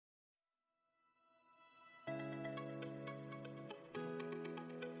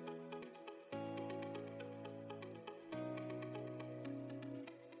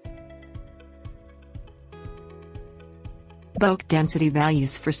Bulk density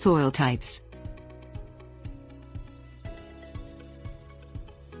values for soil types.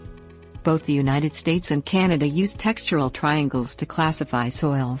 Both the United States and Canada use textural triangles to classify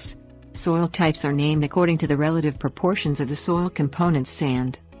soils. Soil types are named according to the relative proportions of the soil components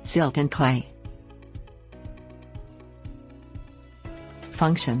sand, silt and clay.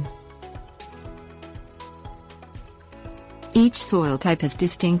 Function. Each soil type has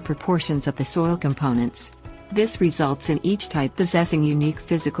distinct proportions of the soil components. This results in each type possessing unique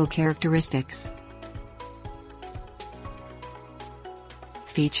physical characteristics.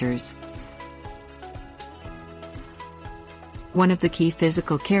 Features. One of the key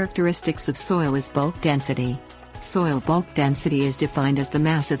physical characteristics of soil is bulk density. Soil bulk density is defined as the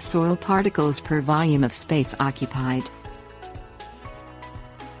mass of soil particles per volume of space occupied.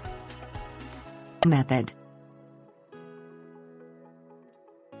 Method.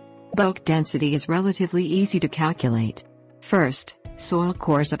 Bulk density is relatively easy to calculate. First, soil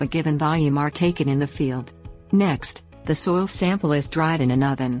cores of a given volume are taken in the field. Next, the soil sample is dried in an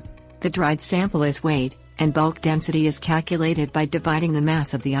oven. The dried sample is weighed, and bulk density is calculated by dividing the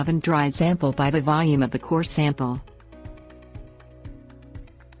mass of the oven-dried sample by the volume of the core sample.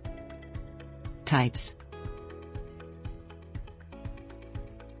 Types.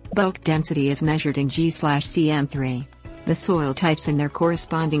 Bulk density is measured in G/cm3. The soil types and their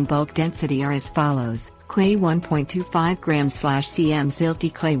corresponding bulk density are as follows: clay 1.25 grams/cm,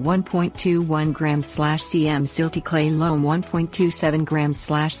 silty clay 1.21 grams/cm, silty clay loam 1.27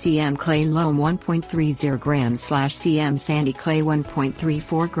 grams/cm, clay loam 1.30 grams/cm, sandy clay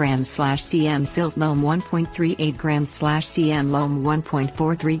 1.34 grams/cm, silt loam 1.38 grams/cm, loam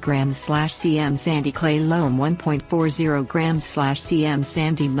 1.43 grams/cm, sandy clay loam 1.40 grams/cm,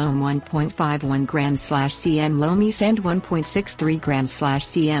 sandy loam 1.51 grams/cm, loamy sand 1.63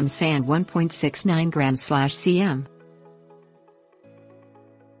 grams/cm, sand 1.69 grams/cm.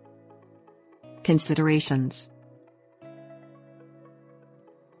 Considerations.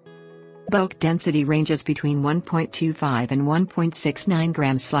 Bulk density ranges between 1.25 and 1.69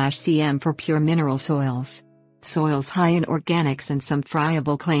 grams/cm for pure mineral soils. Soils high in organics and some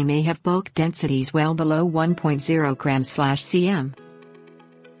friable clay may have bulk densities well below 1.0 grams/cm.